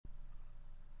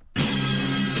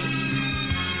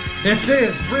This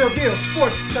is Real Deal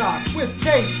Sports Talk with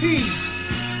KP,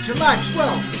 July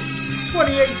 12th,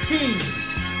 2018.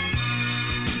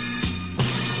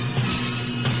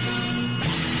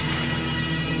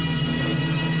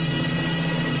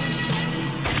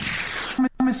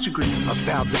 Mr. Green. I'm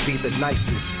found to be the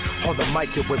nicest. On the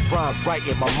mic it with rhyme right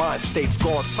in my mind states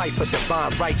gone cipher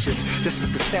divine righteous. This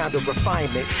is the sound of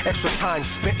refinement. Extra time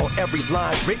spent on every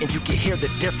line written. You can hear the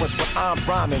difference when I'm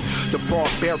rhyming. The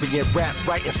barbarian rap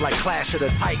writings like Clash of the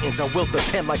Titans. I wield the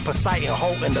pen like Poseidon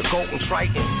holding the golden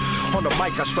triton. On the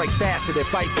mic I strike faster than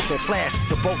vipers and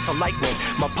flashes of bolts of lightning.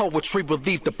 My poetry will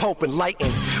leave the Pope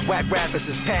enlightened. Whack rappers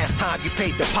is pastime. You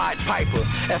paid the Pied Piper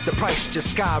as the price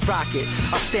just skyrocket.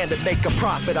 I stand to make a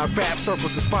profit. I rap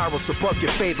circles and spirals above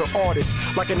your favorite artist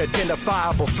like an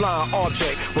identifiable flying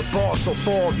object with balls so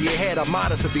far over your head. I'm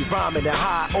honest to be rhyming in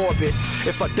high orbit.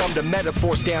 If I dumb the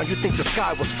metaphors down, you think the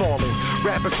sky was falling.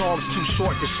 Rappers' arms too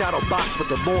short to shadow box with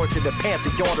the lords in the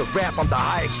pantheon of rap. I'm the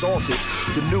high exalted,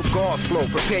 the new God flow.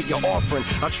 Prepare your offering.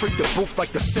 I treat the booth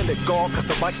like the synagogue cause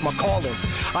the mic's my calling.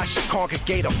 I should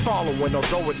congregate a following.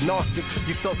 Although agnostic,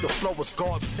 you felt the flow was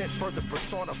God sent further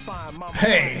personifying my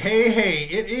Hey,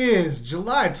 it is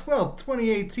July 12th,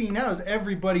 2018. How's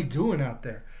everybody doing out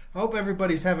there? I hope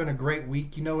everybody's having a great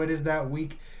week. You know, it is that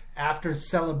week after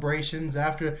celebrations,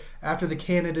 after the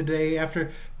Canada Day,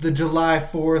 after the July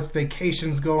 4th,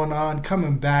 vacations going on,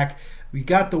 coming back. We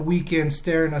got the weekend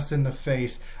staring us in the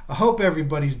face. I hope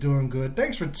everybody's doing good.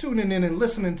 Thanks for tuning in and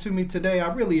listening to me today.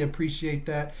 I really appreciate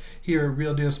that here at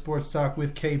Real Deal Sports Talk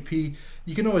with KP.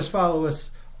 You can always follow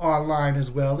us online as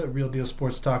well at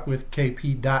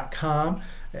realdealsportstalkwithkp.com.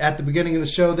 At the beginning of the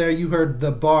show there, you heard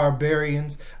The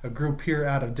Barbarians, a group here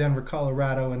out of Denver,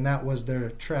 Colorado, and that was their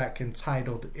track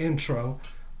entitled Intro.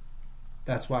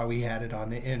 That's why we had it on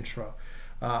the intro.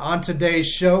 On today's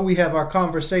show, we have our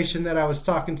conversation that I was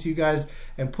talking to you guys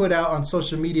and put out on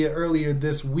social media earlier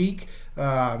this week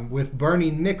with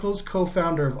Bernie Nicholls,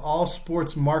 co-founder of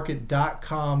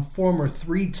allsportsmarket.com, former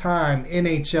three-time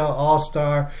NHL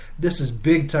All-Star. This is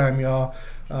big time, y'all.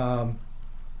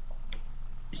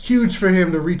 Huge for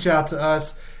him to reach out to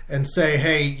us and say,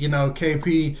 hey, you know,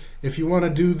 KP, if you want to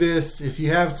do this, if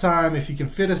you have time, if you can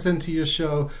fit us into your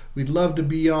show, we'd love to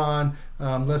be on.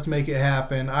 Let's make it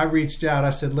happen. I reached out. I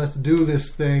said, let's do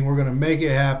this thing. We're going to make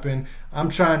it happen. I'm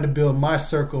trying to build my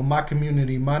circle, my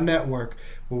community, my network,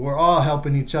 where we're all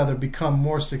helping each other become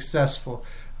more successful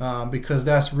because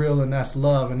that's real and that's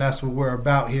love, and that's what we're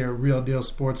about here at Real Deal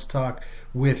Sports Talk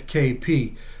with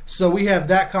KP. So we have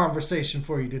that conversation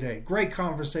for you today. Great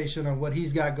conversation on what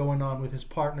he's got going on with his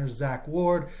partner, Zach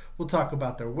Ward. We'll talk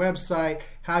about their website,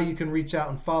 how you can reach out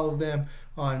and follow them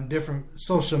on different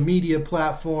social media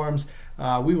platforms.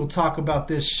 We will talk about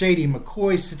this Shady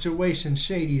McCoy situation.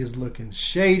 Shady is looking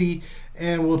shady.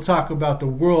 And we'll talk about the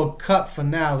World Cup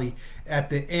finale at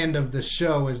the end of the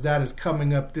show, as that is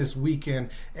coming up this weekend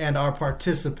and our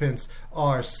participants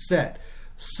are set.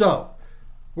 So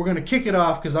we're going to kick it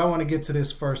off because I want to get to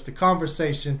this first. The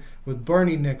conversation with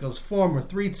Bernie Nicholls, former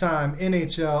three-time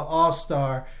NHL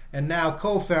All-Star and now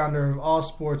co-founder of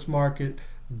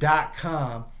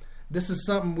allsportsmarket.com. This is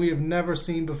something we have never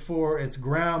seen before. It's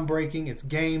groundbreaking. It's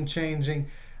game-changing.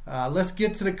 Let's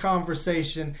get to the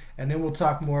conversation, and then we'll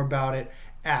talk more about it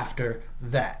after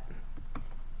that.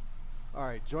 All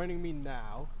right, joining me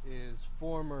now is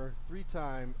former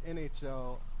three-time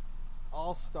NHL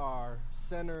All-Star,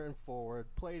 center and forward,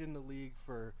 played in the league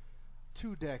for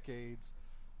 2 decades,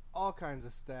 all kinds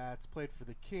of stats, played for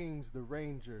the Kings, the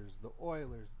Rangers, the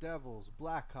Oilers, Devils,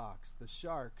 Blackhawks, the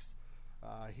Sharks.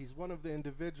 He's one of the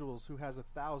individuals who has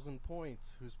 1,000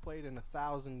 points, who's played in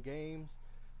 1,000 games.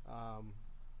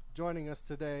 Joining us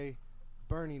today,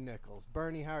 Bernie Nicholls.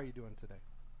 Bernie, how are you doing today?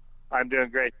 I'm doing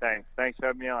great, thanks. Thanks for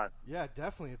having me on. Yeah,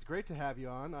 definitely. It's great to have you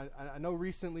on. I know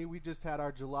recently we just had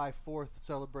our July 4th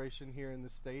celebration here in the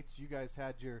States. You guys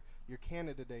had your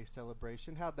Canada Day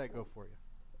celebration. How'd that go for you?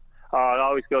 Oh, it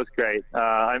always goes great.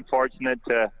 I'm fortunate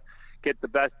to get the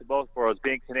best of both worlds.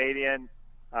 Being Canadian,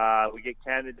 we get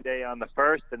Canada Day on the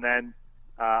 1st, and then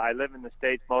I live in the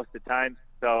States most of the time,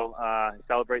 so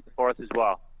celebrate the 4th as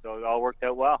well. So it all worked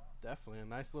out well. Definitely. A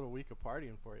nice little week of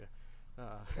partying for you.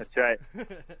 That's right.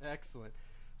 Excellent.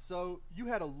 So you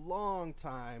had a long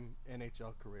time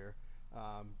NHL career,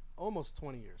 almost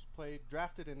 20 years.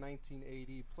 Drafted in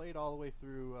 1980, played all the way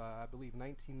through, I believe,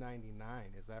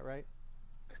 1999. Is that right?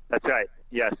 That's right.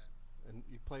 Yes. And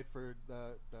you played for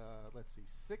the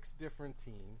 6 different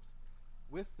teams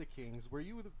with the Kings. Were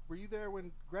you there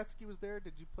when Gretzky was there?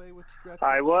 Did you play with Gretzky?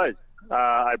 I was.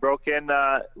 I broke in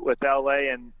with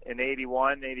LA in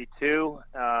 81, 82.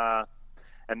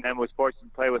 And then was fortunate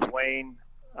to play with Wayne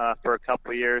for a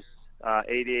couple of years,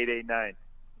 88, 89.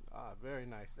 Very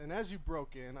nice. And as you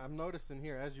broke in, I'm noticing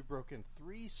here, as you broke in,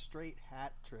 3 straight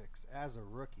hat tricks as a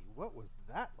rookie. What was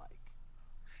that like?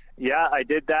 Yeah, I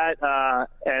did that.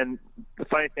 And the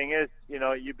funny thing is,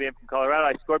 you being from Colorado,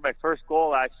 I scored my first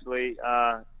goal actually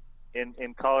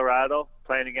in Colorado,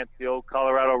 playing against the old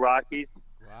Colorado Rockies.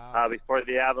 Wow. Before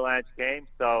the Avalanche game.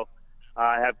 So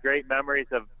I have great memories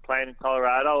of playing in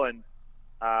Colorado, and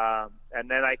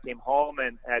then I came home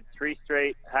and had 3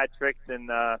 straight hat tricks in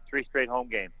 3 straight home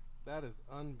games. That is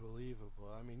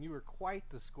unbelievable. I mean, you were quite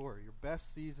the scorer. Your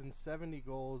best season, 70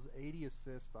 goals, 80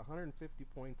 assists, 150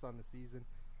 points on the season,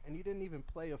 and you didn't even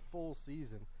play a full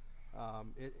season.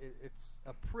 It's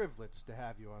a privilege to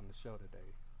have you on the show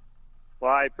today.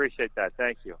 Well, I appreciate that.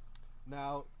 Thank you.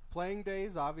 Now, playing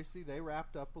days, obviously, they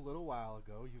wrapped up a little while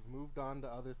ago. You've moved on to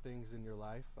other things in your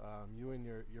life. You and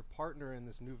your partner in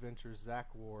this new venture, Zach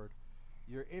Ward,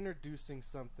 you're introducing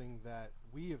something that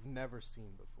we have never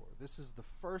seen before. This is the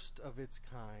first of its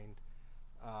kind.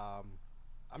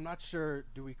 I'm not sure,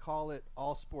 do we call it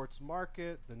all sports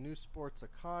market, the new sports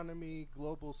economy,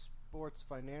 global sports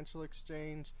financial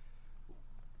exchange?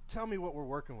 Tell me what we're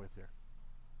working with here.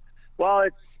 Well,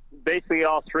 it's basically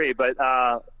all 3, but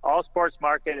all sports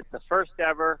market, it's the first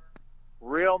ever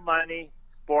real money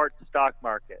sports stock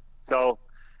market. So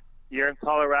you're in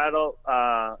Colorado,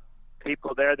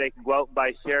 people there, they can go out and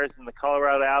buy shares in the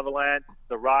Colorado Avalanche,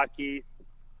 the Rockies.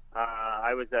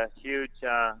 I was a huge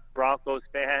Broncos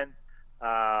fan,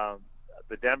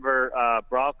 the Denver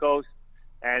Broncos,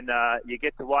 and you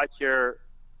get to watch your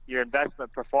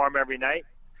investment perform every night.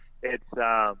 It's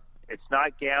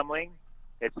not gambling.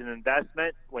 It's an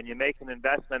investment. When you make an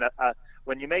investment,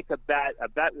 when you make a bet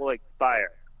will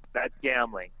expire. That's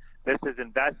gambling. This is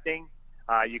investing.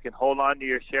 You can hold on to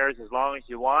your shares as long as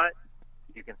you want.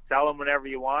 You can sell them whenever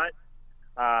you want.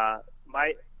 When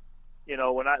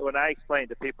I explain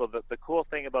to people, the cool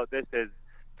thing about this is,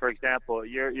 for example,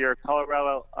 you're a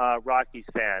Colorado Rockies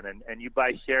fan, and you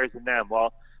buy shares in them.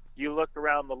 Well, you look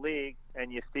around the league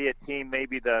and you see a team,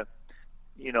 maybe the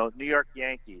New York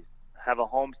Yankees, have a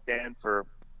homestand for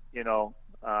 2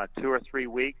 or 3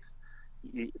 weeks.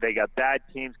 They got bad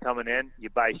teams coming in. You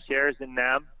buy shares in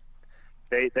them.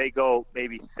 They go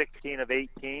maybe 16 of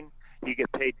 18. You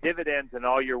get paid dividends in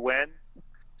all your wins.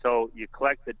 So you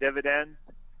collect the dividends.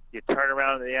 You turn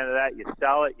around at the end of that. You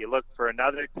sell it. You look for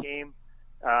another team.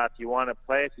 If you want to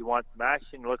play, if you want some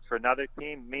action, look for another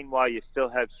team. Meanwhile, you still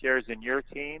have shares in your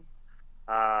team.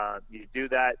 You do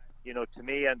that, to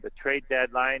me, on the trade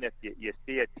deadline, if you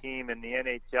see a team in the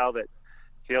NHL that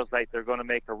feels like they're going to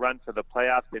make a run for the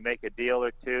playoffs, they make a deal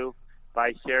or two,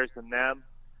 buy shares in them.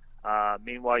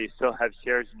 Meanwhile, you still have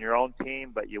shares in your own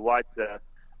team, but you watch the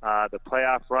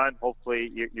playoff run.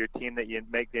 Hopefully, your team that you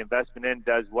make the investment in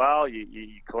does well.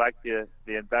 You collect the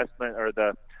investment or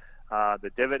the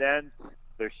dividends.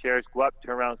 Their shares go up,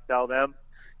 turn around, sell them.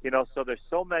 So there's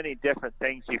so many different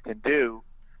things you can do.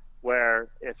 Where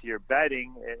if you're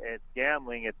betting, it's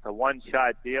gambling. It's a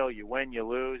one-shot deal. You win, you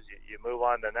lose, you move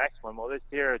on to the next one. Well, this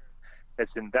year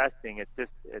it's investing. It's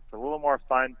a little more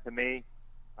fun to me.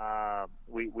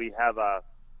 We have a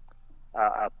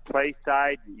play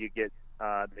side. You get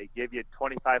they give you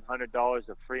 $2,500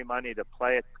 of free money to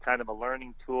play. It's kind of a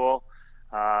learning tool.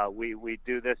 We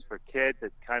do this for kids.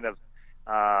 It's kind of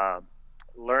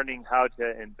learning how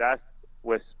to invest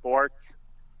with sports.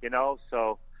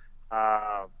 So.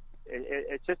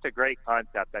 It's just a great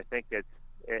concept. I think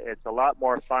it's a lot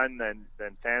more fun than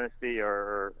fantasy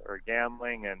or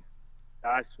gambling, and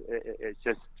gosh, it's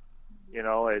just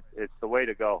it's the way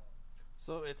to go.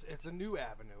 So it's a new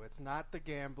avenue. It's not the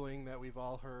gambling that we've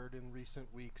all heard in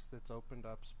recent weeks that's opened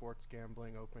up, sports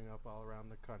gambling opening up all around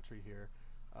the country here.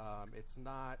 It's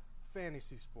not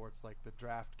fantasy sports like the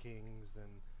DraftKings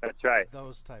and that's right,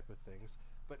 those type of things.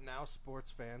 But now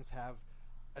sports fans have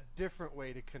a different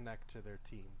way to connect to their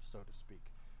team, so to speak.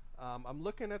 I'm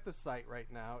looking at the site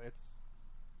right now. It's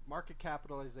market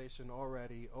capitalization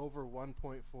already over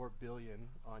 $1.4 billion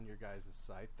on your guys'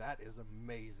 site. That is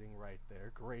amazing right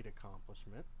there. Great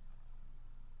accomplishment.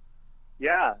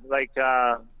 Yeah, like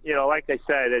I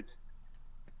said,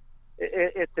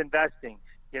 it's investing,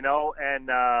 and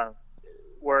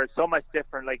where it's so much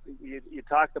different. Like you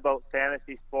talked about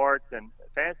fantasy sports, and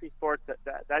fantasy sports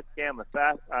that's gambling.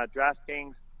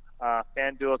 DraftKings,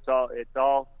 FanDuel, it's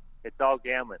all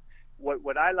gambling.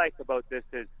 What I like about this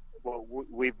is what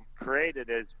we've created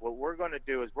is what we're going to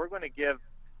do is we're going to give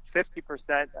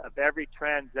 50% of every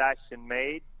transaction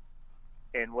made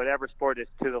in whatever sport is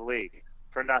to the league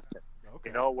for nothing.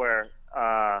 Okay. Where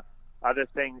other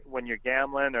things when you're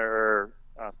gambling or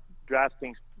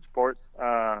DraftKings sports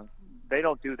they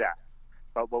don't do that.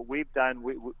 But what we've done,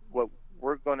 what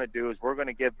we're going to do is we're going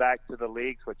to give back to the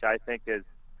leagues, which I think is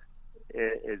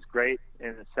great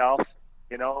in itself.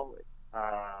 And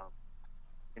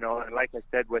like I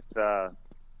said, with the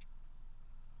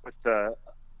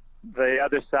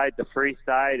other side, the free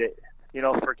side,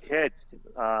 for kids,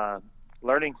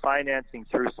 learning financing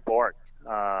through sport.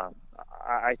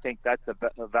 I think that's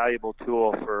a valuable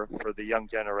tool for the young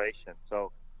generation.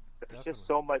 So there's Definitely. just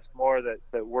so much more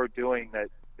that we're doing that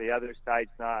the other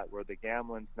side's not, where the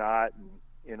gambling's not, and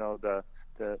the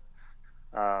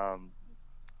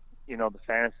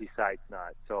fantasy side's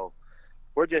not. So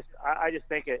I just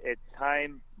think it's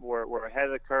time. We're ahead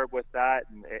of the curve with that,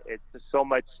 and it's just so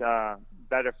much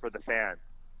better for the fans.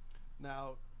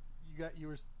 Now, you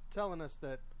were telling us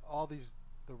that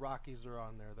the Rockies are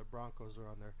on there, the Broncos are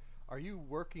on there. Are you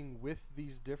working with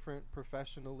these different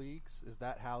professional leagues? Is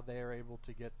that how they are able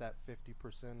to get that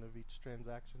 50% of each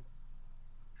transaction?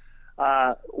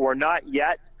 We're not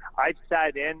yet. I've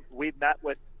sat in. We've met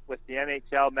with the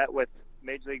NHL, met with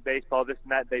Major League Baseball, this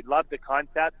and that. They love the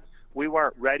concept. We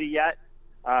weren't ready yet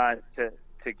to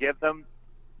give them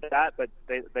that, but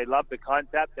they love the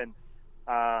concept. And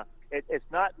it's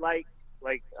not like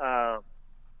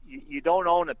you don't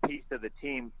own a piece of the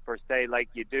team per se like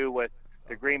you do with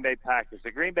the Green Bay Packers.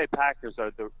 The Green Bay Packers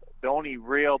are the only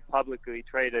real publicly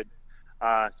traded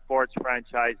sports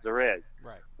franchise there is.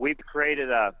 Right. We've created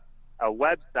a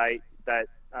website that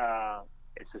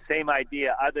it's the same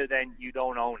idea, other than you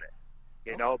don't own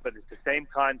it, but it's the same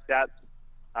concept.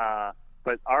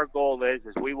 But our goal is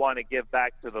we want to give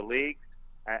back to the league,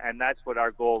 and that's what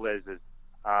our goal is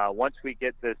once we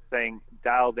get this thing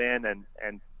dialed in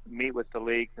and meet with the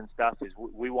leagues and stuff, is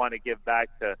we want to give back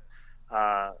to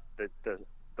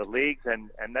the leagues,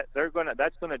 and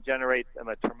that's gonna generate them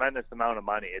a tremendous amount of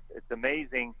money. It's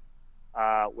amazing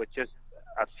with just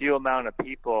a few amount of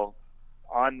people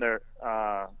on their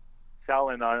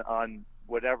selling on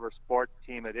whatever sports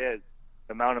team it is,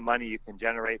 the amount of money you can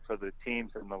generate for the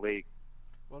teams in the league.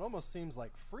 Well, it almost seems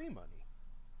like free money.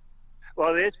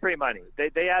 Well, it is free money.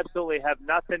 They absolutely have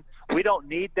nothing. We don't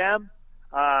need them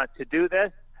to do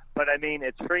this, but I mean,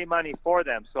 it's free money for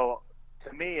them. So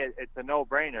to me, it's a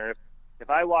no-brainer. If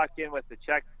I walk in with a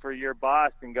check for your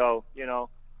boss and go,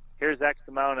 here's X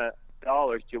amount of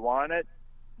dollars, do you want it?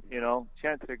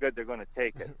 Chances are good they're going to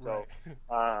take it. Right.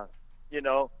 So,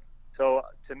 so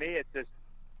to me, it's just,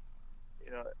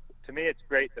 to me, it's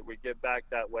great that we give back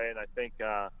that way, and I think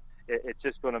it's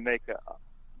just going to make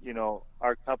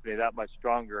our company that much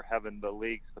stronger, having the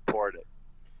league support it.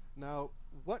 Now,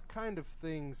 what kind of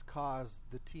things cause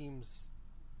the team's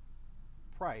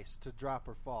price to drop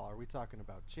or fall? Are we talking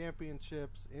about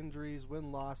championships, injuries,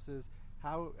 win-losses?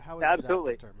 How is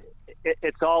Absolutely. that determined?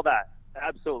 It's all that.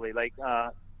 Absolutely. Like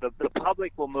the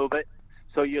public will move it.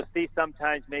 So you'll see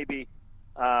sometimes maybe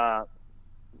not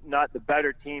the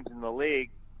better teams in the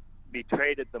league be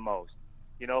traded the most.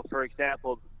 For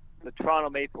example, the Toronto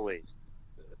Maple Leafs.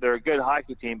 They're a good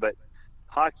hockey team, but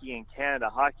hockey in Canada,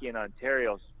 hockey in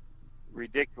Ontario is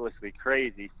ridiculously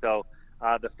crazy. So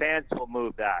the fans will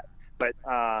move that. But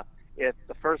if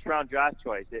the first-round draft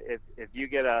choice, if you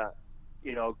get a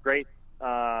great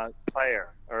player,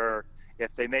 or if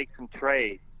they make some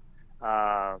trades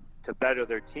to better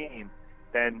their team,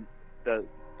 then the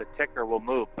ticker will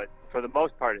move. But for the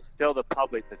most part, it's still the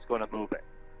public that's going to move it.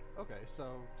 Okay, so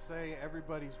say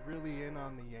everybody's really in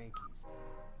on the Yankees.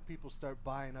 People start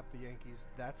buying up the Yankees.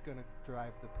 That's going to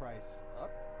drive the price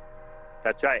up?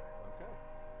 That's right. Okay.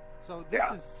 So this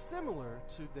is similar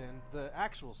to then the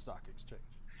actual stock exchange.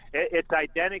 It's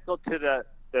identical to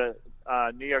the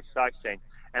New York Stock Exchange.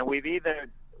 And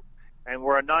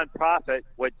we're a nonprofit,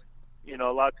 which, a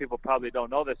lot of people probably don't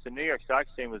know this. The New York Stock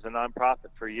Exchange was a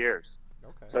nonprofit for years.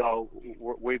 Okay. So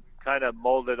we've kind of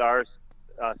molded ours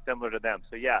similar to them.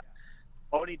 So, yeah,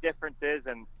 only difference is,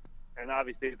 and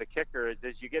obviously the kicker is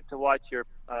you get to watch your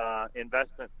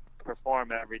investment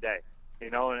perform every day,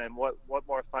 and what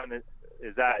more fun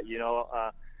is that?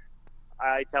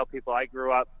 I tell people I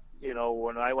grew up,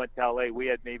 when I went to LA, we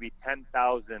had maybe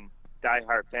 10,000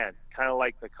 diehard fans, kind of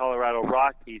like the Colorado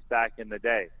Rockies back in the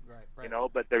day,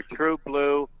 right. But they're true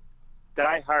blue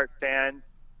diehard fans.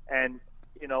 And,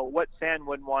 what fan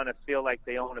wouldn't want to feel like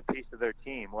they own a piece of their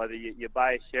team, whether you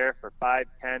buy a share for $5,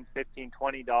 $10, $15,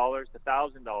 $20,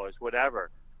 $1,000,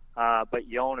 whatever, but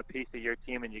you own a piece of your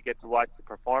team and you get to watch it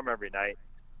perform every night.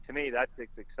 To me, that's as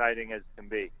exciting as it can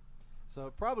be. So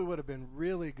it probably would have been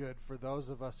really good for those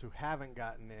of us who haven't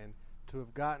gotten in to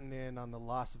have gotten in on the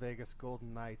Las Vegas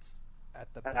Golden Knights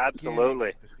at the beginning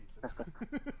of the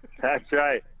season. That's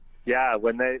right. Yeah,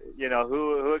 when they,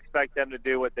 who expect them to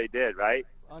do what they did, right?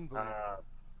 Unbelievable.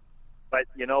 But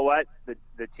you know what?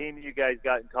 The team you guys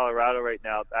got in Colorado right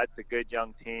now, that's a good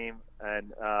young team,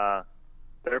 and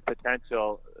their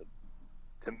potential,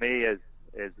 to me, is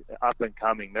up and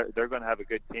coming. They're going to have a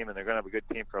good team, and they're going to have a good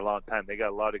team for a long time. They got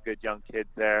a lot of good young kids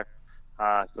there,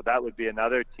 so that would be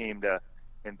another team to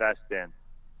invest in.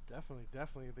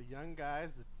 Definitely. The young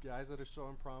guys, the guys that are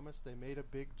showing promise, they made a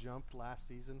big jump last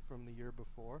season from the year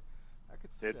before. I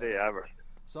could see Did that. they ever?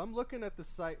 So I'm looking at the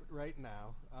site right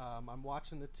now. I'm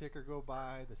watching the ticker go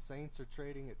by. The Saints are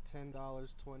trading at $10.20.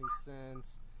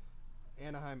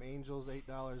 Anaheim Angels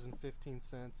 $8.15.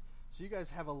 So you guys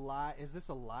have a live. Is this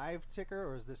a live ticker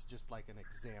or is this just like an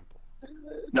example?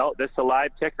 No, this is a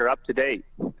live ticker, up to date.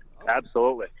 Okay.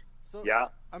 Absolutely. So yeah.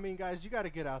 I mean, guys, you got to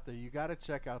get out there. You got to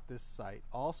check out this site,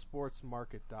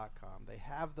 allsportsmarket.com. They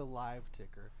have the live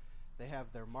ticker. They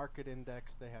have their market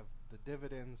index. They have the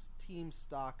dividends, team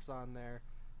stocks on there,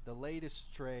 the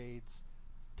latest trades,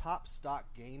 top stock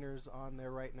gainers on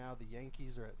there right now. The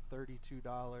Yankees are at $32.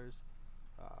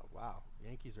 Wow,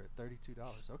 Yankees are at $32.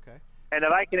 Okay. And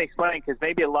if I can explain, because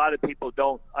maybe a lot of people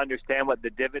don't understand what the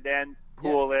dividend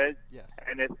pool is. Yes.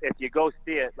 And if you go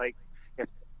see it, like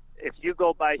if you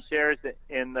go buy shares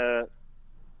in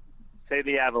say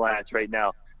the Avalanche right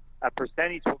now, a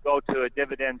percentage will go to a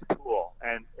dividends pool.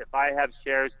 And if I have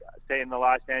shares, say in the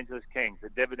Los Angeles Kings, a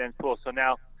dividends pool. So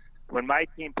now when my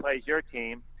team plays your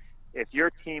team, if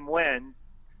your team wins,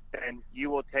 then you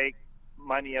will take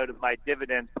money out of my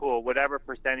dividends pool, whatever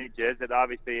percentage is. It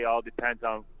obviously all depends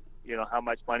on, how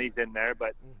much money's in there,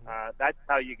 but that's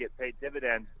how you get paid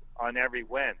dividends on every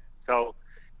win. So,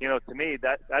 to me,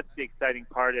 that's the exciting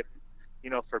part. If,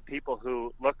 for people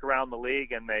who look around the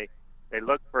league and they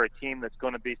look for a team that's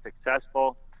going to be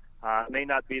successful, it may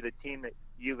not be the team that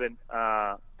you've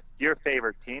your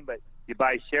favorite team, but you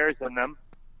buy shares in them,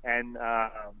 and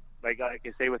like I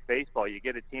say with baseball, you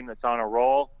get a team that's on a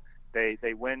roll.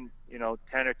 They win, 10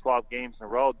 or 12 games in a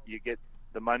row. You get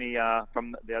the money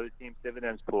from the other team's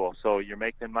dividends pool. So you're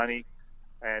making money,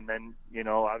 and then,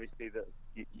 obviously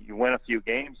you win a few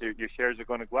games, your shares are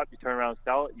going to go up. You turn around and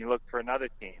sell it, and you look for another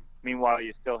team. Meanwhile,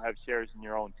 you still have shares in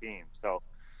your own team. So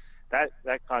that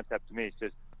concept to me is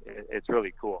just, it's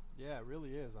really cool. Yeah, it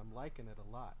really is. I'm liking it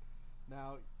a lot.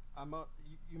 Now,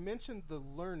 you mentioned the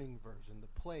learning version,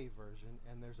 the play version,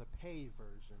 and there's a pay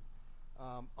version.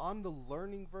 On the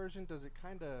learning version, does it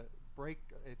kind of break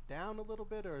it down a little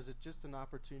bit, or is it just an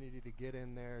opportunity to get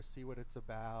in there, see what it's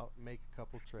about, make a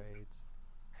couple trades?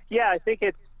 Yeah, I think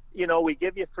it's, we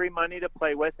give you free money to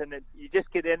play with, and you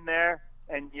just get in there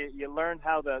and you learn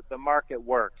how the market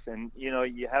works. And,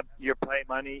 you have your play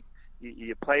money,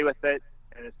 you play with it,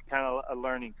 and it's kind of a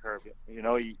learning curve.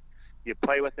 You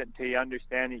play with it until you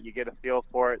understand it, you get a feel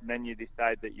for it, and then you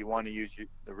decide that you want to use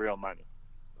the real money.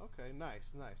 Okay,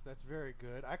 nice. That's very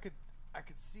good. I could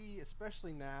see,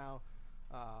 especially now,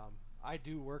 I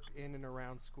do work in and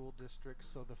around school districts,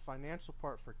 so the financial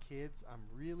part for kids I'm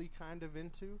really kind of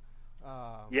into.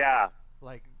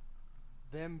 Like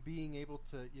them being able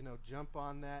to, jump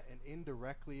on that and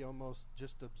indirectly almost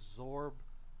just absorb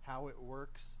how it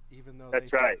works, even though they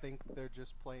think they're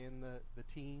just playing the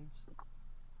teams.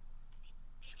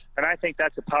 And I think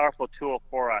that's a powerful tool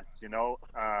for us,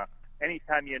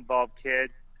 anytime you involve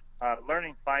kids,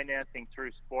 learning financing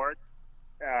through sports,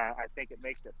 I think it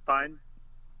makes it fun,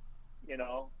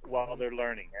 while they're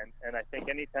learning. And I think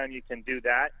anytime you can do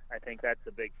that, I think that's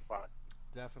a big plus.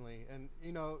 Definitely. And,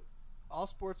 All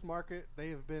Sports Market, they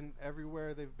have been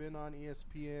everywhere. They've been on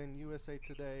ESPN, USA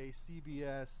Today,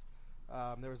 CBS.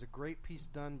 There was a great piece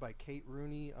done by Kate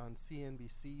Rooney on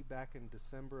CNBC back in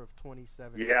December of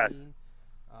 2017. Yes.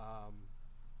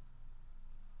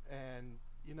 And,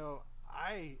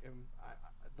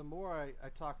 the more I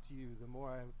talk to you, the more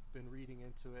I've been reading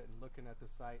into it and looking at the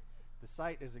site. The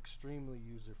site is extremely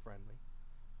user-friendly.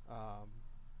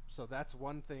 So that's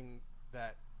one thing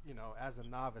that, as a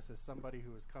novice, as somebody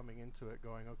who is coming into it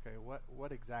going, okay,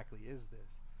 what exactly is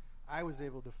this? I was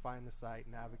able to find the site,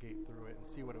 navigate through it, and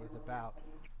see what it was about.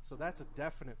 So that's a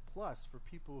definite plus for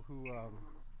people who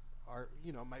are,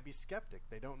 might be skeptic.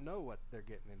 They don't know what they're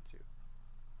getting into.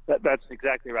 That's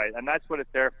exactly right. And that's what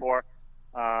it's there for.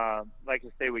 Like I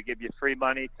say, we give you free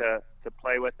money to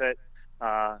play with it.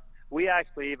 We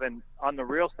actually even, on the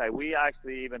real side, we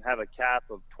actually even have a cap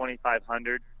of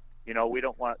 $2,500. We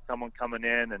don't want someone coming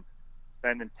in and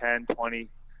spending $10, $20,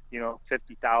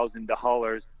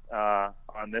 $50,000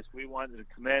 on this. We want them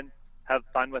to come in, have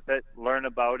fun with it, learn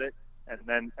about it,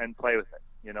 and play with it.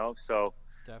 So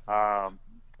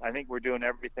I think we're doing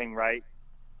everything right.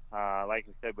 Like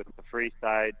I said, with the free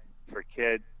side for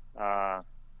kids,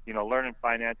 learning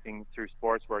financing through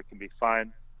sports where it can be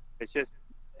fun. It's just,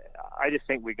 I just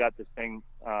think we got this thing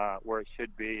where it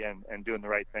should be and doing the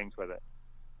right things with it.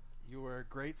 You were a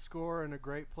great scorer and a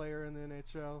great player in the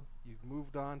NHL. You've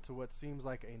moved on to what seems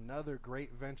like another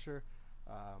great venture.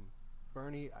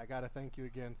 Bernie, I got to thank you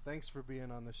again. Thanks for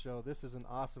being on the show. This is an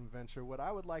awesome venture. What I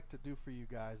would like to do for you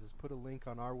guys is put a link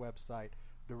on our website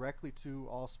directly to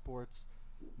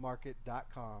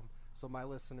allsportsmarket.com so my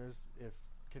listeners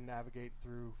can navigate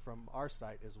through from our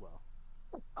site as well.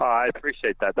 Oh, I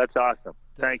appreciate that. That's awesome.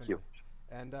 Definitely. Thank you.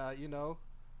 And,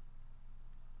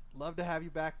 love to have you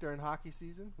back during hockey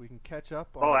season. We can catch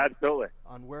up absolutely.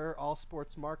 On where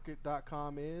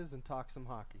allsportsmarket.com is and talk some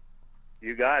hockey.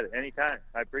 You got it. Anytime.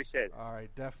 I appreciate it. All right,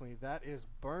 definitely. That is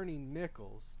Bernie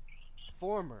Nicholls,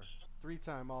 former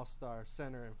 3-time All-Star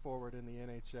center and forward in the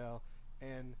NHL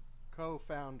and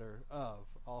co-founder of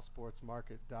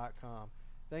allsportsmarket.com.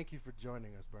 Thank you for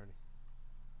joining us, Bernie.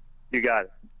 You got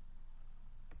it.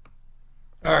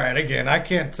 All right, again, I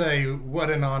can't tell you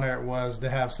what an honor it was to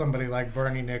have somebody like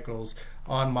Bernie Nicholls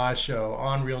on my show,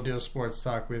 on Real Deal Sports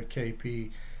Talk with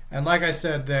KP. And like I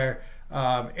said there,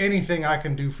 anything I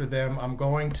can do for them, I'm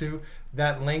going to.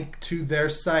 That link to their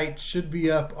site should be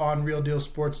up on Real Deal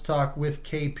Sports Talk with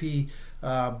KP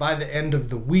by the end of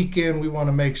the weekend. We want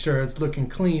to make sure it's looking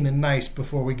clean and nice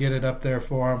before we get it up there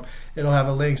for them. It'll have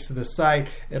links to the site.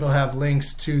 It'll have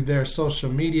links to their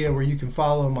social media where you can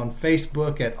follow them on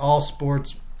Facebook at All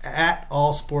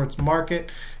Sports Market.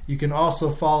 You can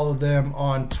also follow them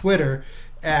on Twitter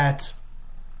at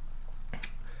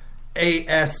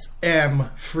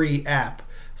ASM Free App.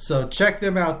 So check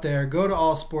them out there. Go to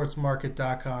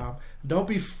allsportsmarket.com. Don't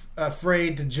be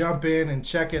afraid to jump in and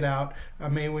check it out. I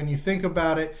mean, when you think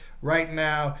about it, right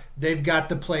now, they've got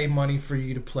the play money for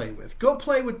you to play with. Go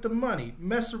play with the money.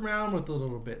 Mess around with it a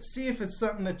little bit. See if it's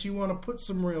something that you want to put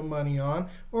some real money on,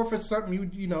 or if it's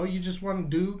something you just want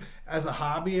to do as a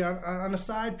hobby on a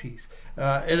side piece.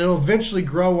 It'll eventually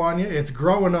grow on you. It's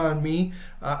growing on me.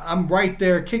 I'm right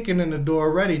there kicking in the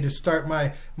door ready to start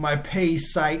my pay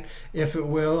site, if it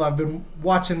will. I've been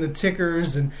watching the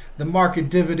tickers and the market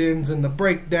dividends and the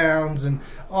breakdowns and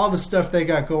all the stuff they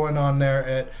got going on there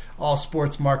at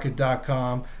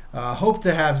allsportsmarket.com. Hope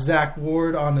to have Zach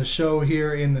Ward on the show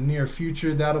here in the near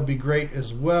future. That'll be great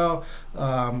as well.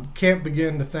 Can't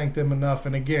begin to thank them enough.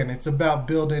 And again, it's about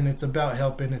building, it's about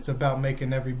helping, it's about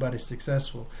making everybody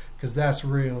successful, because that's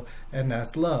real and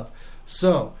that's love.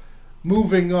 So,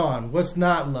 moving on. What's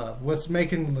not love? What's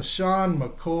making LeSean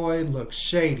McCoy look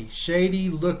shady? Shady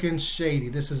looking shady.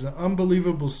 This is an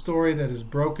unbelievable story that is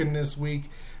broken this week.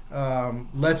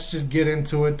 Let's just get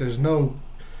into it. There's no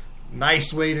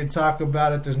nice way to talk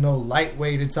about it. There's no light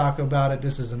way to talk about it.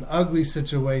 This is an ugly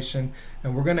situation,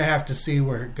 and we're going to have to see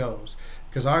where it goes.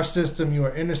 Because our system, you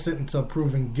are innocent until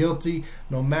proven guilty,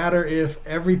 no matter if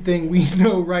everything we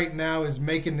know right now is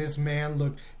making this man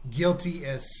look guilty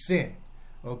as sin.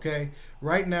 Okay?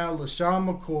 Right now,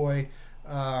 LeSean McCoy,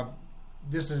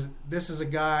 this is a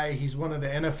guy, he's one of the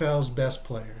NFL's best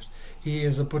players. He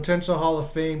is a potential Hall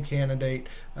of Fame candidate,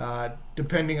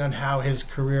 depending on how his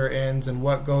career ends and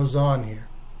what goes on here.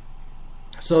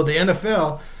 So the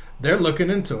NFL, they're looking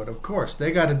into it, of course.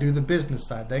 They got to do the business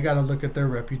side. They got to look at their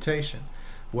reputation.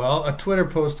 Well, a Twitter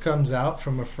post comes out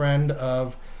from a friend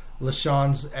of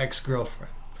LeSean's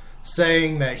ex-girlfriend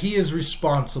saying that he is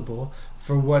responsible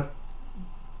for what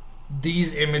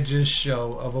these images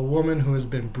show of a woman who has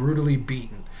been brutally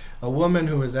beaten. A woman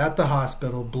who is at the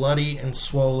hospital, bloody and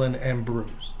swollen and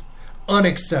bruised.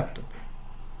 Unacceptable.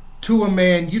 To a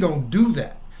man, you don't do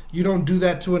that. You don't do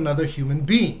that to another human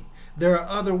being. There are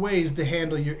other ways to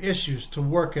handle your issues, to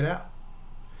work it out.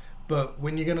 But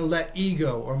when you're going to let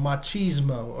ego or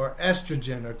machismo or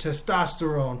estrogen or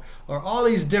testosterone or all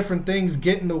these different things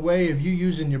get in the way of you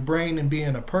using your brain and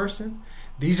being a person,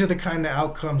 these are the kind of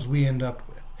outcomes we end up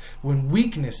with. When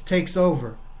weakness takes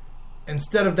over,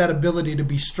 instead of that ability to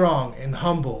be strong and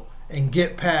humble and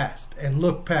get past and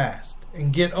look past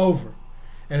and get over,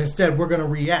 and instead we're going to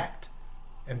react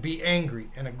and be angry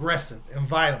and aggressive and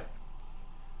violent.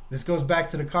 This goes back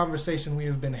to the conversation we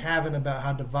have been having about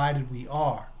how divided we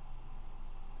are.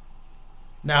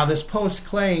 Now, this post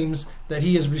claims that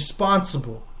he is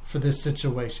responsible for this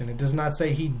situation. It does not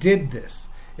say he did this.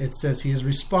 It says he is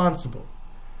responsible.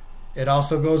 It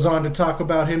also goes on to talk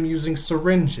about him using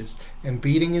syringes and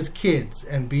beating his kids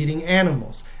and beating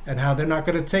animals and how they're not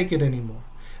going to take it anymore.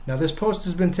 Now, this post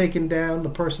has been taken down, the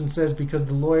person says, because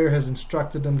the lawyer has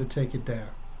instructed them to take it down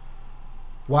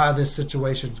while this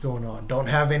situation's going on. Don't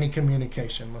have any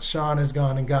communication. LeSean has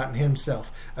gone and gotten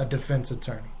himself a defense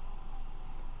attorney.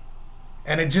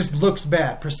 And it just looks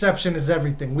bad. Perception is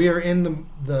everything. We are in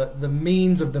the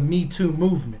means of the Me Too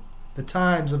movement, the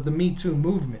times of the Me Too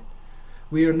movement.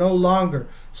 We are no longer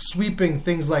sweeping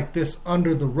things like this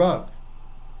under the rug.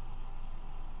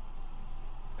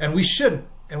 And we shouldn't.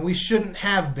 And we shouldn't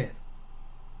have been.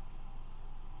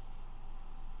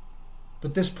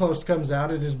 But this post comes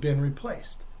out, it has been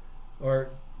replaced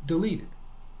or deleted.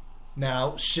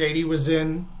 Now, Shady was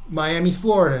in Miami,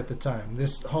 Florida at the time.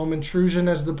 This home intrusion,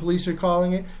 as the police are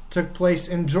calling it, took place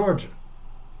in Georgia.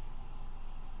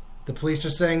 The police are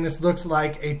saying this looks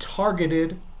like a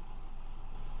targeted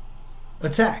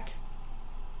attack.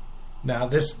 Now,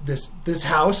 this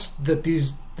house that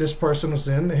this person was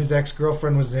in, his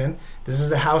ex-girlfriend was in, this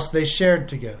is a house they shared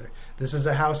together. This is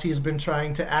a house he's been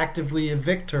trying to actively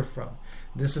evict her from.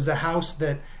 This is a house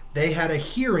that they had a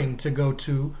hearing to go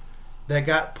to that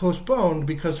got postponed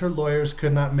because her lawyers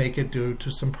could not make it due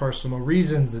to some personal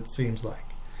reasons, it seems like.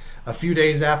 A few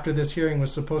days after this hearing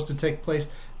was supposed to take place,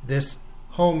 this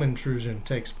home intrusion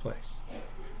takes place.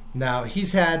 Now,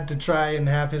 he's had to try and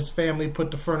have his family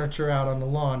put the furniture out on the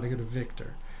lawn to get evict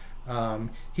her.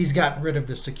 He's gotten rid of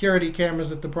the security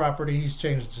cameras at the property. He's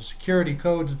changed the security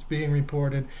codes. It's being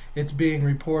reported. It's being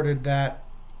reported that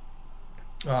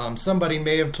somebody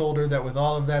may have told her that with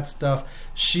all of that stuff,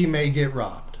 she may get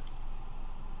robbed.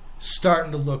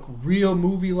 Starting to look real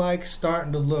movie-like,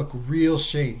 starting to look real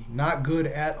shady. Not good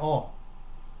at all.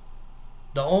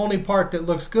 The only part that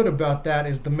looks good about that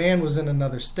is the man was in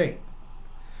another state.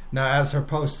 Now, as her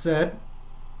post said,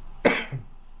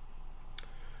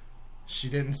 she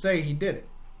didn't say he did it.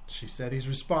 She said he's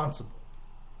responsible.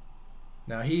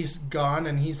 Now, he's gone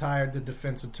and he's hired the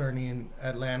defense attorney in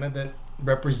Atlanta that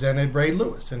represented Ray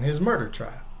Lewis in his murder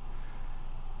trial.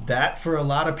 That, for a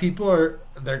lot of people,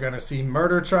 they're going to see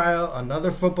murder trial, another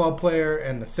football player,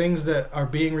 and the things that are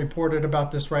being reported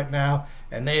about this right now,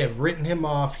 and they have written him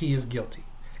off. He is guilty.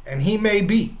 And he may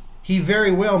be. He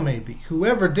very well may be.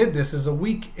 Whoever did this is a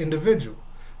weak individual.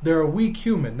 They're a weak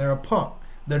human. They're a punk.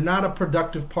 They're not a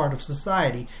productive part of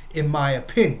society, in my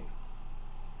opinion.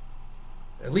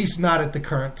 At least not at the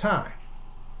current time.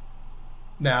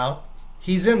 Now,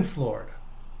 he's in Florida.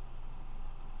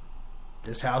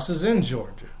 This house is in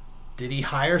Georgia. Did he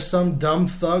hire some dumb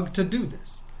thug to do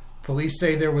this? Police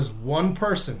say there was one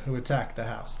person who attacked the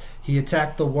house. He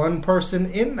attacked the one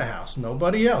person in the house,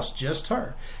 nobody else, just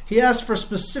her. He asked for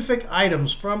specific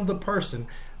items from the person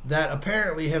that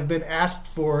apparently have been asked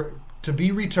for to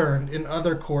be returned in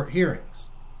other court hearings.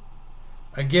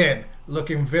 Again,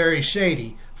 looking very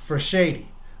shady for Shady.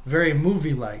 Very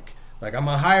movie-like. Like, I'm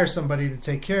going to hire somebody to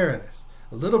take care of this.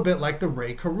 A little bit like the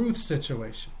Ray Caruth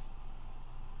situation.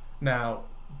 Now,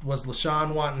 was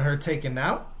LaShawn wanting her taken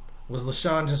out? Was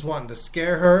LaShawn just wanting to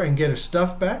scare her and get her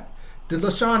stuff back? Did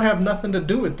LaShawn have nothing to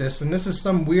do with this, and this is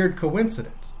some weird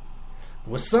coincidence?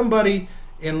 Was somebody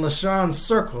in LaShawn's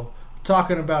circle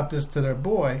talking about this to their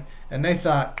boy, and they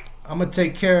thought, I'm going to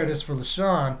take care of this for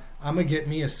LaShawn, I'm going to get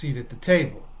me a seat at the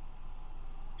table.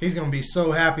 He's going to be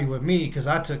so happy with me because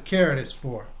I took care of this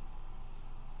for him.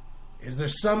 Is there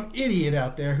some idiot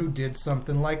out there who did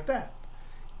something like that?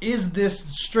 Is this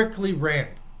strictly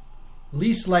random?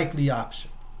 Least likely option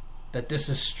that this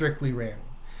is strictly random.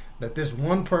 That this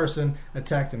one person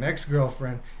attacked an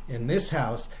ex-girlfriend in this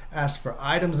house, asked for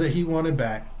items that he wanted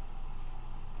back,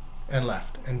 and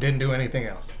left, and didn't do anything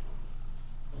else.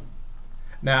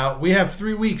 Now, we have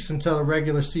 3 weeks until the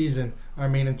regular season,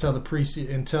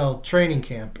 until training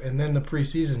camp, and then the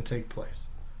preseason take place.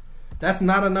 That's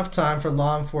not enough time for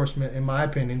law enforcement, in my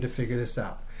opinion, to figure this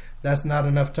out. That's not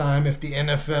enough time if the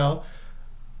NFL,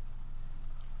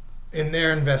 in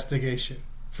their investigation,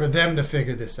 for them to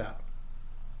figure this out.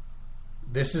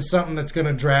 This is something that's going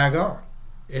to drag on.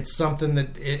 It's something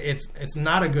that it's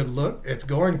not a good look. It's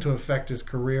going to affect his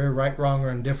career, right, wrong, or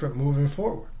indifferent, moving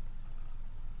forward.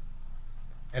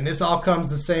 And this all comes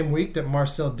the same week that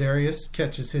Marcel Darius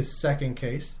catches his second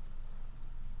case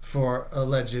for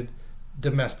alleged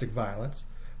domestic violence.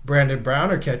 Brandon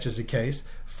Browner catches a case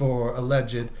for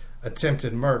alleged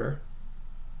attempted murder.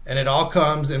 And it all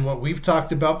comes in what we've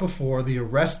talked about before, the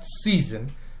arrest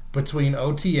season between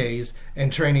OTAs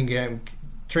and training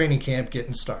camp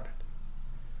getting started,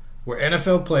 where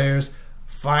NFL players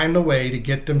find a way to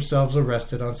get themselves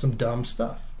arrested on some dumb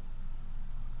stuff.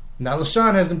 Now,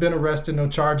 LaShawn hasn't been arrested. No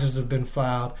charges have been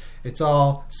filed. It's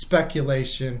all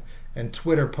speculation and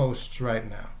Twitter posts right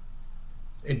now.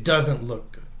 It doesn't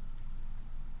look good.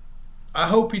 I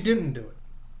hope he didn't do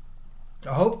it.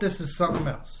 I hope this is something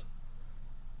else.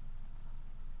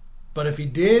 But if he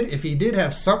did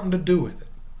have something to do with it,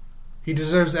 he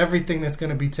deserves everything that's going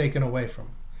to be taken away from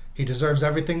him. He deserves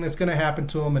everything that's going to happen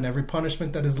to him and every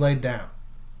punishment that is laid down.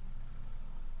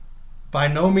 By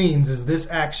no means is this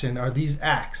action or these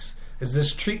acts, is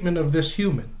this treatment of this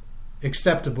human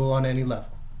acceptable on any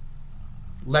level.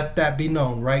 Let that be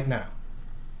known right now.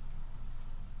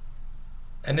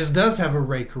 And this does have a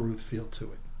Ray Carruth feel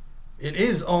to it. It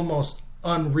is almost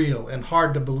unreal and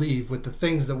hard to believe with the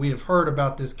things that we have heard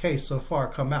about this case so far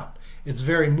come out. It's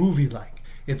very movie-like.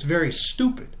 It's very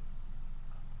stupid.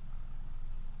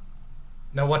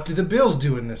 Now, what do the Bills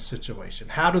do in this situation?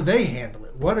 How do they handle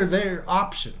it? What are their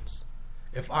options?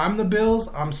 If I'm the Bills,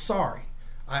 I'm sorry.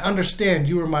 I understand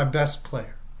you are my best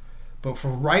player. But for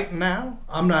right now,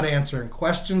 I'm not answering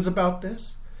questions about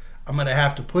this. I'm going to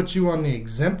have to put you on the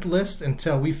exempt list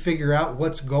until we figure out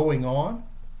what's going on.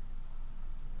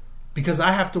 Because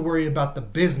I have to worry about the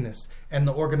business and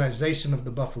the organization of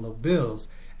the Buffalo Bills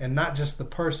and not just the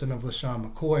person of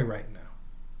LaShawn McCoy right now.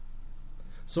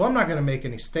 So I'm not going to make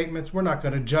any statements. We're not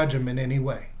going to judge him in any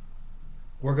way.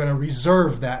 We're going to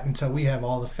reserve that until we have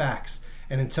all the facts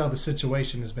and until the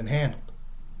situation has been handled.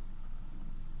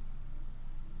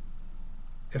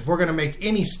 If we're going to make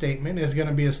any statement, it's going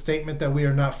to be a statement that we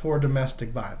are not for domestic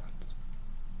violence.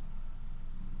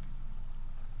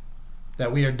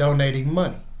 That we are donating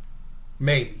money.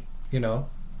 Maybe, you know.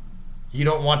 You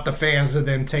don't want the fans to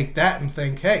then take that and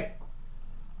think, hey,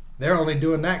 they're only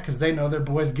doing that because they know their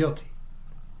boy's guilty.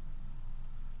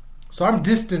 So I'm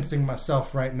distancing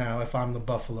myself right now if I'm the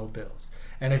Buffalo Bills.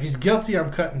 And if he's guilty,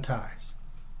 I'm cutting ties.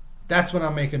 That's when I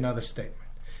make another statement.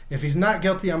 If he's not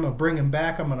guilty, I'm going to bring him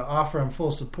back. I'm going to offer him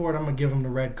full support. I'm going to give him the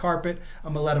red carpet.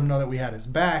 I'm going to let him know that we had his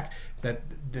back, that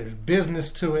there's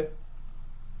business to it.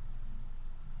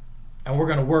 And we're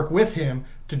going to work with him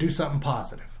to do something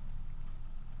positive.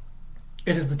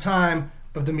 It is the time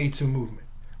of the Me Too movement.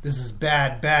 This is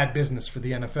bad, bad business for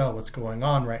the NFL, what's going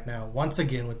on right now, once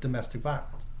again with domestic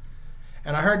violence.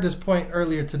 And I heard this point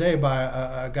earlier today by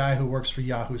a guy who works for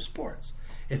Yahoo Sports.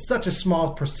 It's such a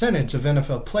small percentage of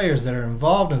NFL players that are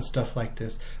involved in stuff like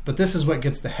this, but this is what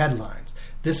gets the headlines.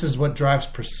 This is what drives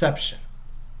perception.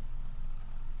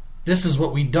 This is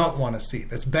what we don't want to see.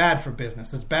 That's bad for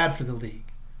business. It's bad for the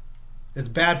league. It's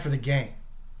bad for the game.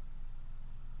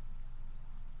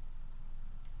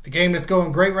 The game that's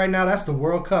going great right now, that's the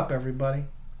World Cup, everybody.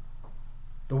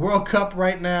 The World Cup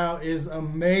right now is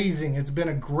amazing. It's been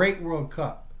a great World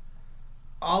Cup.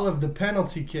 All of the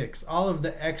penalty kicks, all of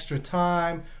the extra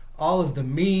time, all of the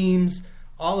memes,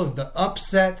 all of the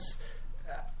upsets.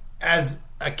 As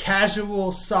a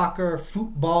casual soccer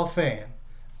football fan,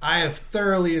 I have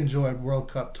thoroughly enjoyed World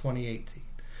Cup 2018.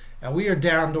 And we are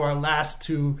down to our last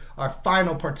two, our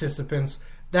final participants,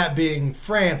 that being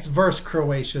France versus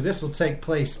Croatia. This will take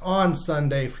place on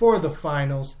Sunday for the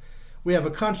finals. We have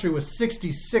a country with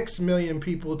 66 million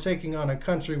people taking on a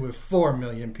country with 4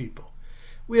 million people.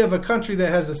 We have a country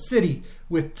that has a city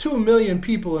with 2 million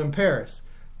people in Paris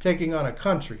taking on a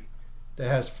country that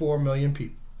has 4 million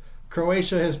people.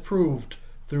 Croatia has proved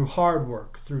through hard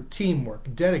work, through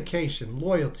teamwork, dedication,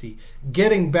 loyalty,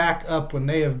 getting back up when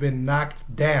they have been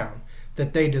knocked down,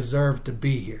 that they deserve to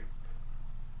be here.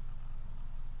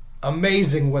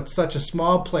 Amazing what such a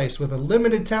small place with a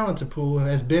limited talented pool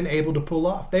has been able to pull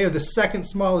off. They are the second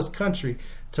smallest country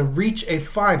to reach a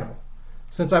final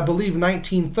since, I believe,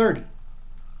 1930,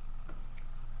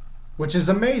 which is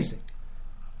amazing.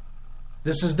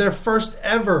 This is their first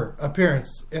ever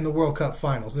appearance in the World Cup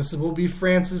finals. This will be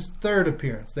France's third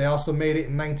appearance. They also made it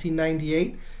in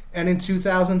 1998 and in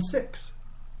 2006.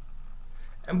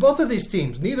 And both of these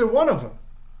teams, neither one of them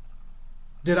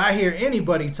did I hear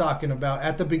anybody talking about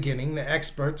at the beginning, the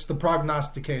experts, the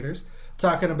prognosticators,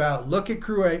 talking about look at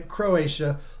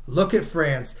Croatia, look at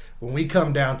France when we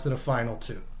come down to the final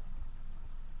two.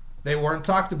 They weren't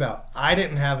talked about. I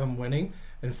didn't have them winning.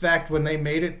 In fact, when they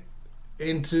made it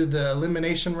into the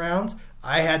elimination rounds,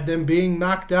 I had them being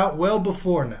knocked out well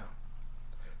before now.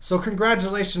 So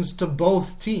congratulations to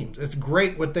both teams. It's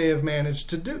great what they have managed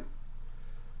to do.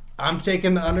 I'm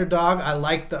taking the underdog. I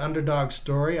like the underdog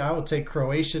story. I will take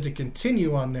Croatia to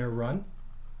continue on their run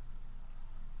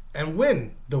and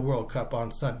win the World Cup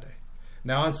on Sunday.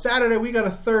 Now on Saturday, we got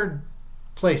a third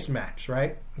place match,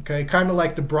 right? Okay, kind of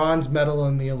like the bronze medal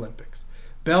in the Olympics.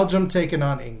 Belgium taking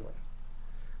on England.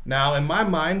 Now, in my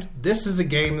mind, this is a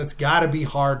game that's got to be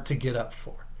hard to get up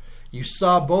for. You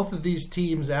saw both of these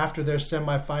teams after their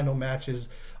semifinal matches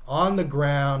on the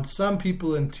ground, some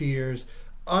people in tears,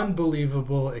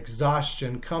 unbelievable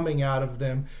exhaustion coming out of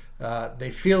them.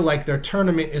 They feel like their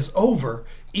tournament is over,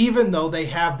 even though they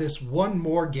have this one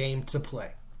more game to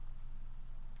play.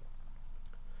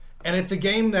 And it's a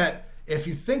game that, if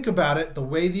you think about it, the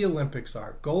way the Olympics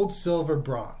are, gold, silver,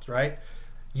 bronze, right?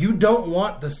 You don't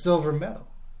want the silver medal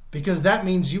because that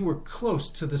means you were close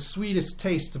to the sweetest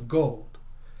taste of gold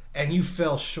and you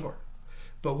fell short.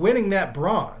 But winning that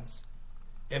bronze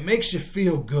It makes you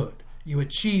feel good. You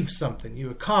achieve something. You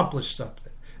accomplish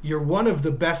something. You're one of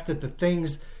the best at the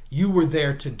things you were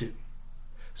there to do.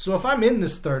 So if I'm in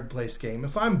this third place game,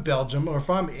 if I'm Belgium or if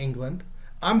I'm England,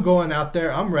 I'm going out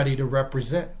there, I'm ready to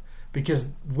represent. Because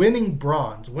winning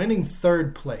bronze, winning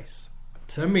third place,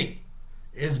 to me,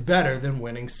 is better than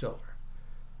winning silver.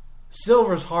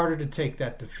 Silver's harder to take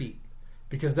that defeat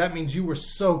because that means you were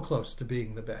so close to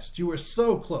being the best. You were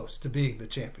so close to being the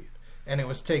champion, and it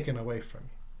was taken away from you.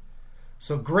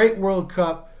 So great World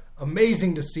Cup.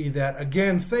 Amazing to see that.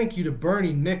 Again, thank you to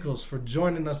Bernie Nicholls for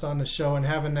joining us on the show and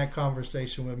having that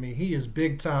conversation with me. He is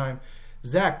big time.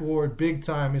 Zach Ward, big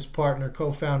time, his partner,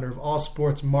 co-founder of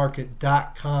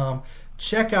allsportsmarket.com.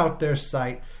 Check out their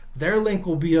site. Their link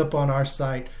will be up on our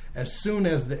site as soon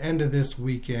as the end of this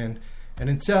weekend. And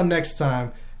until next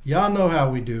time, y'all know how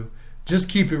we do. Just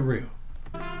keep it real.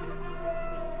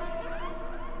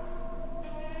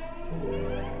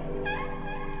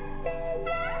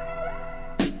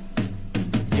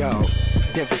 Yo,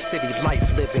 Denver City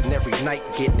life living, every night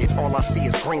getting it. All I see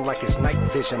is green like it's night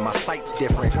vision. My sight's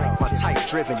different, my type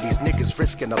driven. These niggas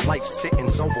risking a life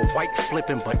sittings over white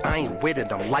flipping, but I ain't with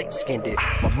it, I'm light skinned it.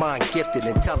 My mind gifted,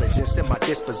 intelligence in my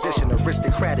disposition,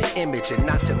 aristocratic image, and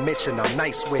not to mention I'm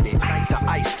nice with it. The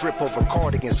ice drip over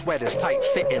cardigan sweaters, tight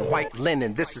fitting, white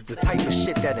linen. This is the type of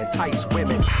shit that entice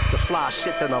women. The fly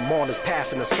shit that I'm on is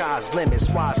passing the sky's limits.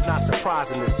 Why it's not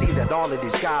surprising to see that all of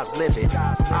these guys live it.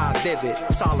 I vivid,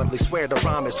 solemnly swear the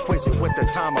rhyme exquisite. With the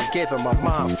time I'm giving, my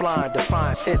mind flying,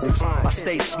 defying physics. I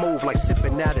stay smooth like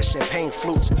sipping out of champagne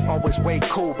flutes. Always way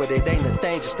cool, but it ain't a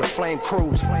thing, just a flame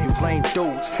cruise. You lame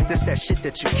dudes, this that shit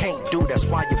that you can't do. That's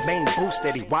why your main boo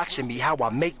steady watching me how I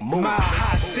make moves. My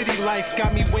high city life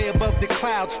got me way above the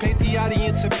clouds. Paint the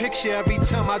audience a picture every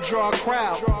time I draw a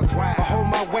crowd. I hold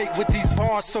my weight with these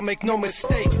bars, so make no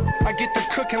mistake. I get to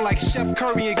cooking like Chef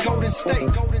Curry in Golden State.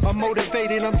 I'm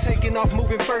motivated, I'm taking off,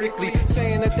 moving vertically.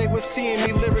 Saying that they were seeing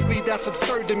me lyrically, that's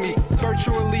absurd to me.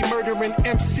 Virtually murdering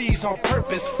MCs on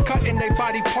purpose. Cutting their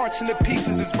body parts into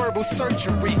pieces is verbal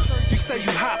surgery. You say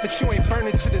you hot, but you ain't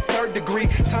burning to the third degree.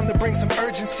 Time to bring some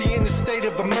urgency in the state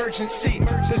of emergency.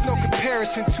 There's no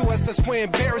comparison to us, that's way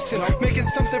embarrassing. Making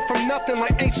something from nothing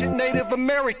like ancient Native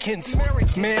Americans.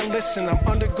 Man, listen, I'm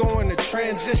undergoing a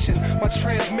transition. My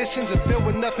transmissions are filled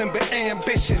with nothing but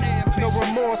ambition. No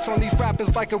remorse on these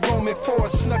rappers like a Roman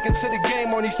force. Snuck into the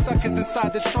game on these suckers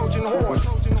inside the Trojan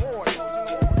horse.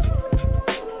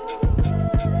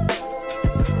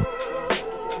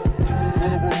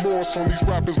 No remorse on these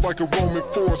rappers like a Roman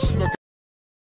force. Snuck